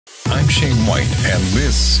I'm Shane White, and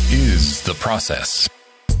this is The Process.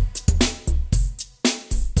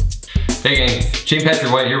 Hey gang, Shane Patrick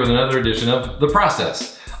White here with another edition of The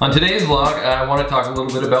Process. On today's vlog, I want to talk a little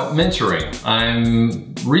bit about mentoring.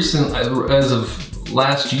 As of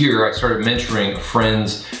last year, I started mentoring a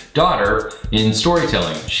friend's daughter in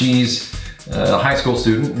storytelling. She's a high school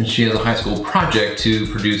student and she has a high school project to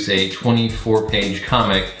produce a 24-page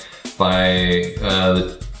comic by,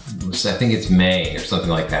 I think it's May or something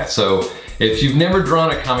like that. So if you've never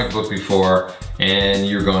drawn a comic book before and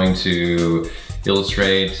you're going to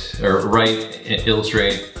illustrate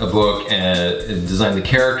a book and design the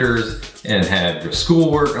characters and have your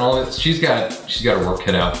schoolwork and all that, she's got her work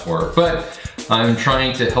cut out for her. But I'm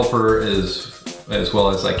trying to help her as well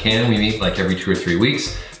as I can. We meet like every 2 or 3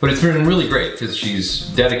 weeks, but it's been really great because she's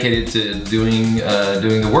dedicated to doing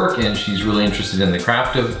the work, and she's really interested in the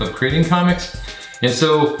craft of creating comics. And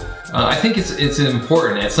so I think it's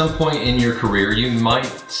important. At some point in your career, you might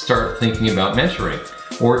start thinking about mentoring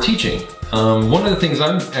or teaching. One of the things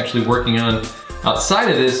I'm actually working on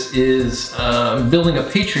outside of this is building a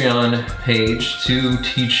Patreon page to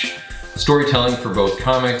teach storytelling for both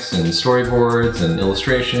comics and storyboards and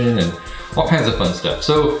illustration and all kinds of fun stuff.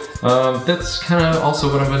 So that's kind of also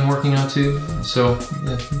what I've been working on too. So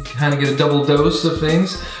kind of get a double dose of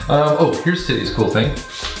things. Oh, here's today's cool thing.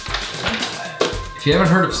 If you haven't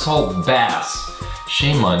heard of Saul Bass,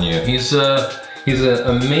 shame on you. He's an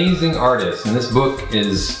amazing artist, and this book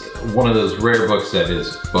is one of those rare books that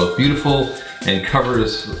is both beautiful and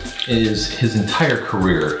covers his entire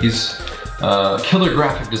career. He's a killer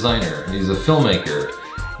graphic designer. He's a filmmaker.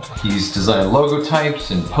 He's designed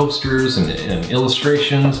logotypes and posters and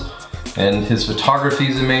illustrations, and his photography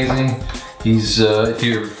is amazing. He's, if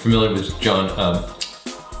you're familiar with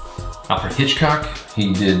Alfred Hitchcock,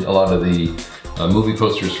 he did a lot of the movie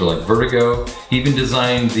posters for like Vertigo. He even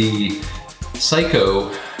designed the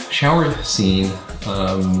Psycho shower scene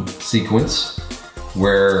sequence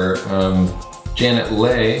where Janet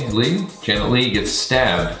Leigh gets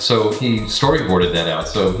stabbed. So he storyboarded that out.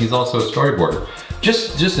 So he's also a storyboarder.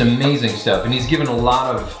 Just amazing stuff. And he's given a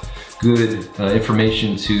lot of good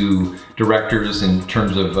information to directors in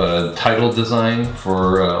terms of title design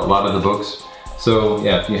for a lot of the books. So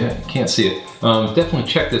yeah, if you can't see it, definitely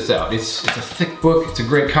check this out. It's a thick book. It's a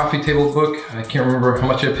great coffee table book. I can't remember how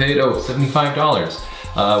much I paid. Oh,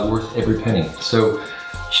 $75. Worth every penny. So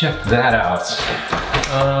check that out.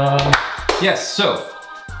 Yes, so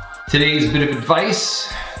today's bit of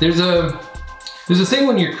advice. There's a thing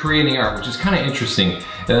when you're creating art, which is kind of interesting,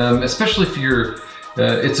 especially if you're,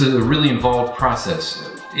 it's a really involved process.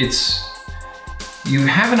 You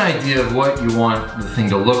have an idea of what you want the thing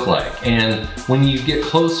to look like, and when you get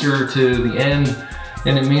closer to the end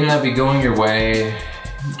and it may not be going your way,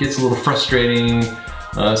 it gets a little frustrating.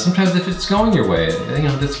 Sometimes if it's going your way, you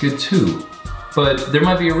know, that's good too. But there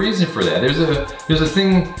might be a reason for that. There's a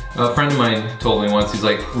thing a friend of mine told me once. He's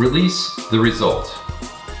like, release the result.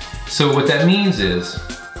 So what that means is,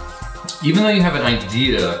 even though you have an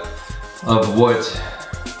idea of what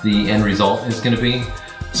the end result is going to be,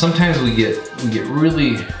 sometimes we get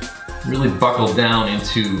really buckled down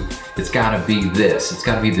into, it's got to be this. It's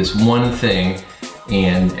got to be this one thing,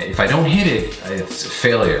 and if I don't hit it, it's a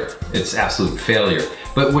failure. It's absolute failure.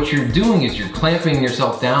 But what you're doing is you're clamping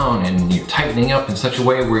yourself down and you're tightening up in such a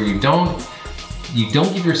way where you don't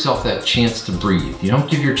give yourself that chance to breathe. You don't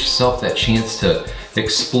give yourself that chance to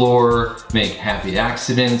explore, make happy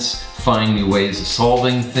accidents, find new ways of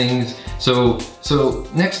solving things. So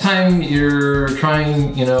next time you're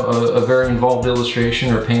trying, you know, a very involved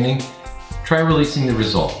illustration or painting, try releasing the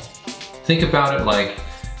result. Think about it like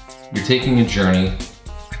you're taking a journey.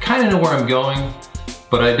 I kind of know where I'm going,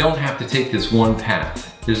 but I don't have to take this one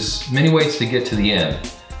path. There's many ways to get to the end.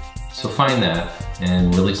 So find that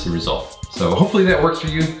and release the result. So hopefully that works for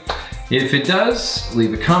you. If it does,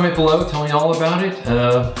 leave a comment below, tell me all about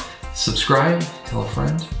it. Subscribe, tell a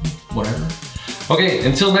friend, whatever. Okay,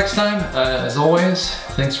 until next time, as always,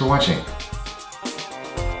 thanks for watching.